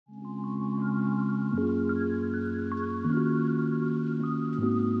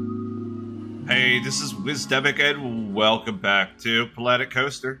Hey, this is Wisdemic and welcome back to Planet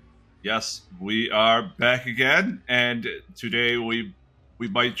Coaster. Yes, we are back again, and today we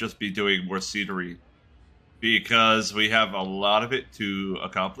might just be doing more scenery because we have a lot of it to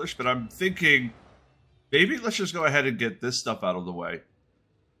accomplish, but I'm thinking maybe let's just go ahead and get this stuff out of the way.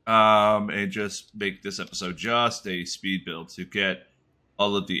 And just make this episode just a speed build to get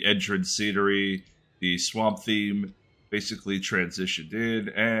all of the entrance scenery, the swamp theme, basically transitioned in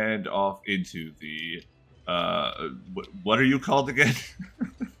and off into the what are you called again?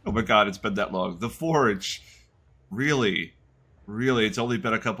 Oh my god, it's been that long. The forge. Really, it's only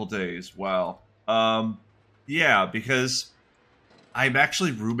been a couple days. Wow. Yeah, because I'm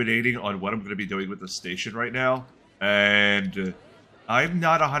actually ruminating on what I'm going to be doing with the station right now, and I'm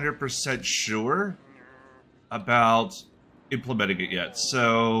not 100% sure about implementing it yet.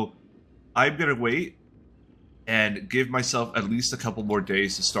 So I'm going to wait and give myself at least a couple more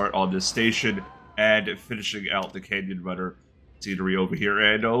days to start on this station and finishing out the Canyon Runner scenery over here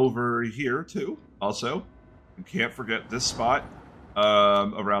and over here too. Also, you can't forget this spot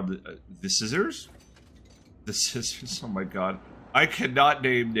around the scissors. The scissors. Oh my god, I cannot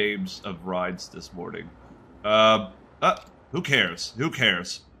name names of rides this morning. Who cares? Who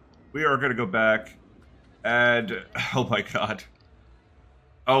cares? We are gonna go back and oh my god.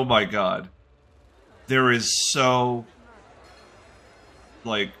 Oh my god. There is so,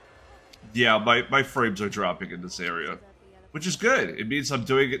 like, yeah, my frames are dropping in this area, which is good. It means I'm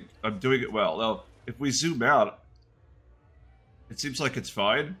doing it well. Now, if we zoom out, it seems like it's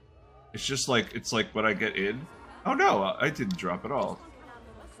fine. It's just like, it's like when I get in. Oh no, I didn't drop at all.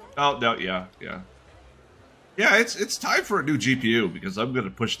 Oh no, yeah. Yeah, it's time for a new GPU because I'm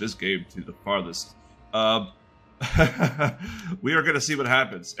gonna push this game to the farthest. We are gonna see what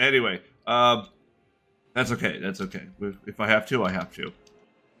happens. Anyway, that's okay. That's okay. If I have to, I have to.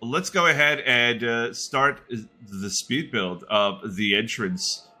 Let's go ahead and start the speed build of the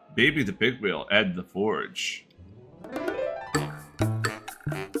entrance, maybe the big wheel, and the forge.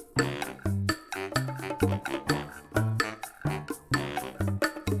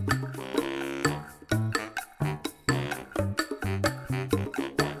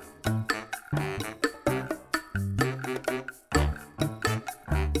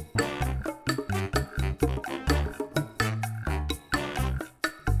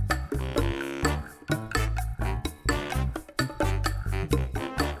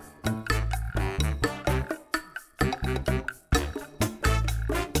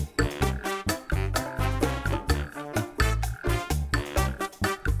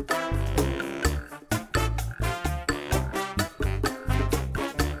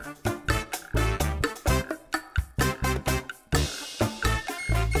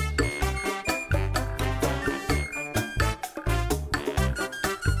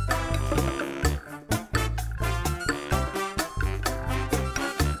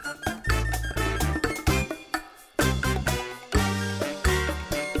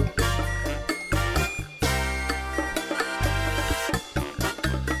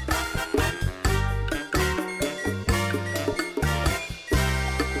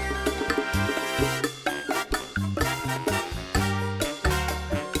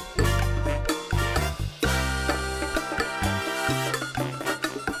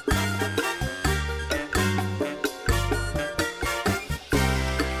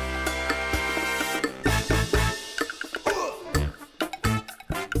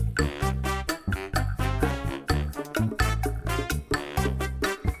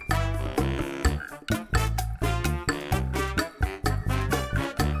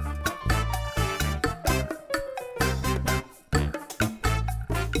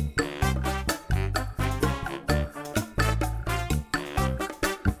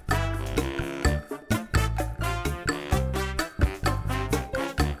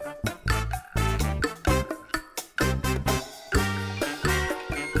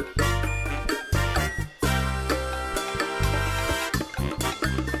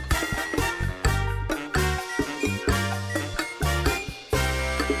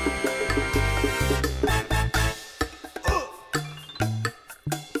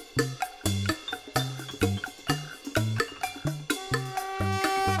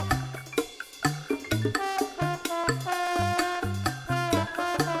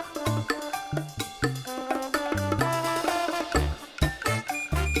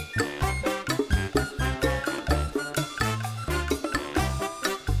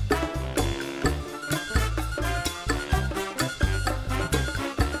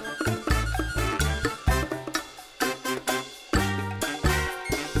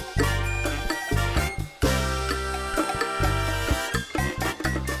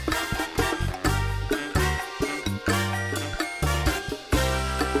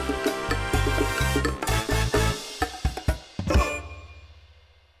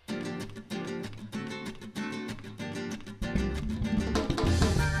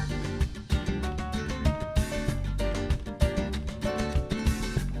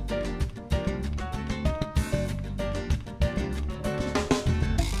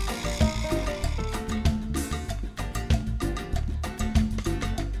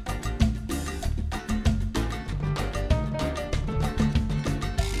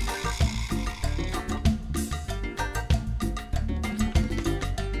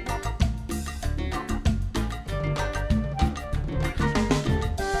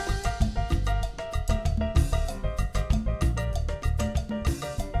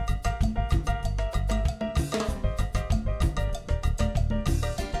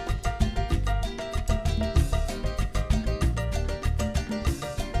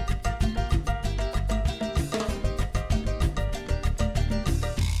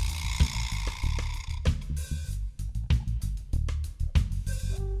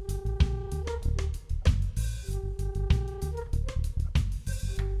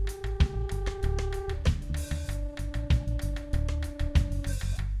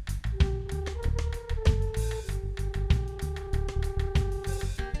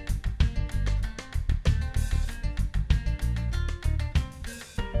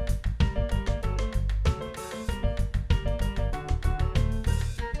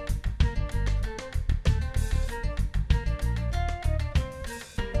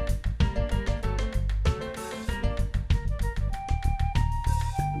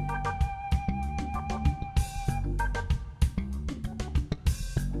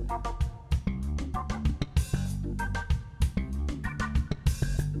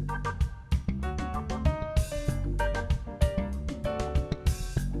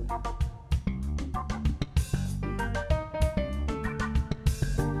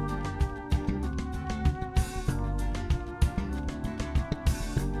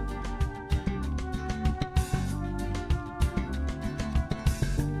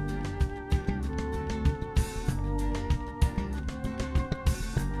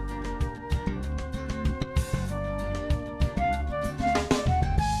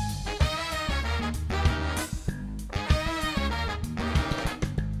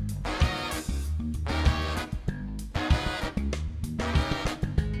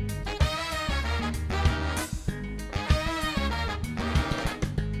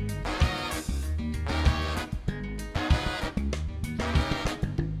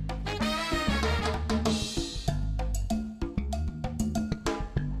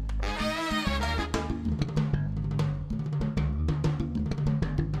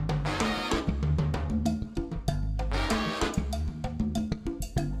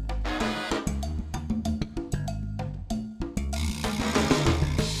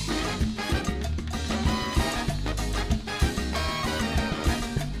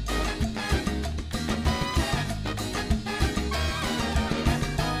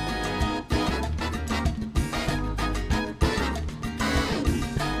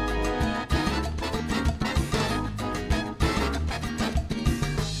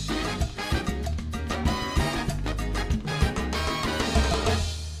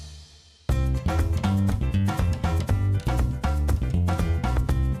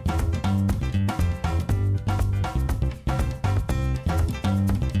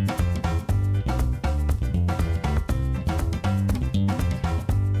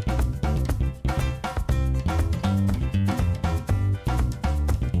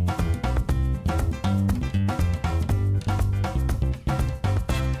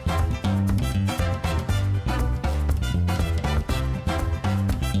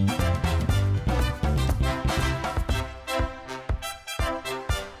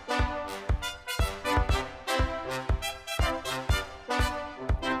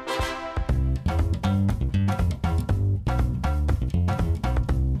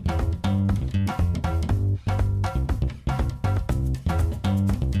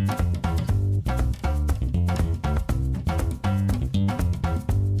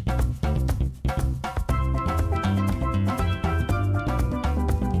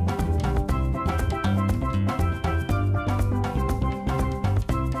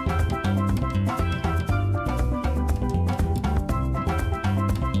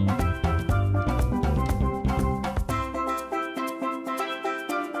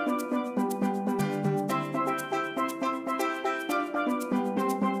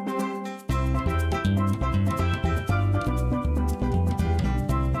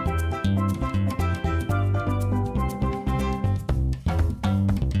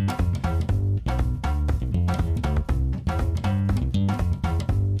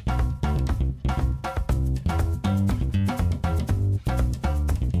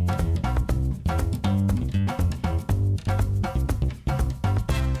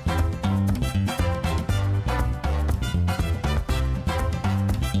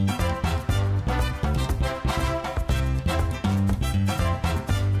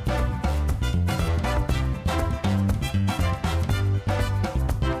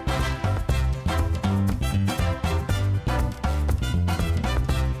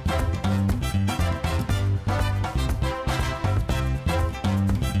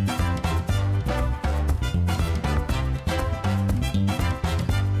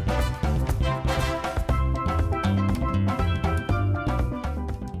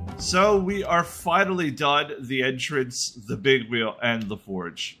 So we are finally done the entrance, the big wheel, and the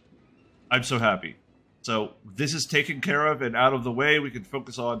forge. I'm so happy. So this is taken care of and out of the way. We can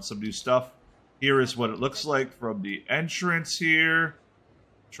focus on some new stuff. Here is what it looks like from the entrance here.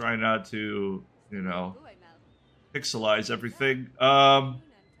 Try not to, you know, pixelize everything.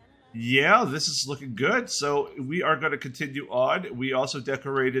 Yeah, this is looking good. So we are going to continue on. We also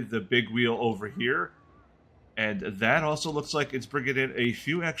decorated the big wheel over here. And that also looks like it's bringing in a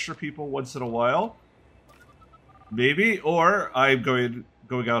few extra people once in a while. Maybe. Or I'm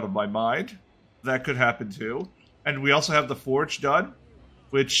going out of my mind. That could happen too. And we also have the forge done.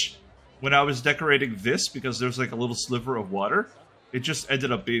 Which, when I was decorating this, because there's like a little sliver of water, it just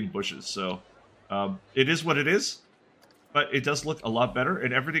ended up being bushes. So it is what it is. But it does look a lot better,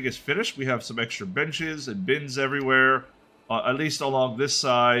 and everything is finished. We have some extra benches and bins everywhere, at least along this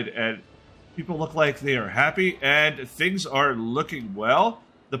side, and people look like they are happy, and things are looking well.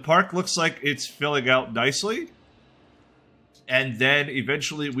 The park looks like it's filling out nicely, and then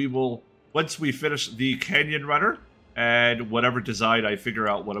eventually we will, once we finish the canyon runner, and whatever design I figure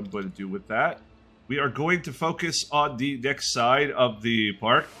out what I'm going to do with that, we are going to focus on the next side of the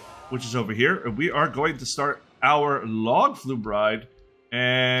park, which is over here, and we are going to start our log flume ride,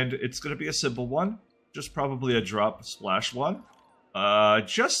 and it's going to be a simple one, just probably a drop splash one.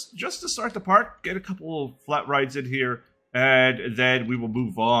 Just to start the park, get a couple of flat rides in here, and then we will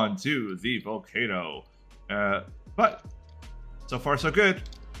move on to the volcano. But so far so good.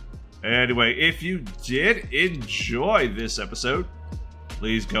 Anyway, if you did enjoy this episode,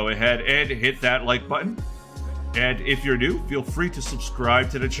 please go ahead and hit that like button. And if you're new, feel free to subscribe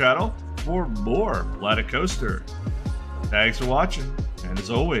to the channel for more Planet Coaster. Thanks for watching, and as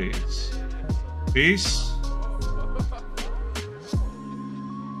always, peace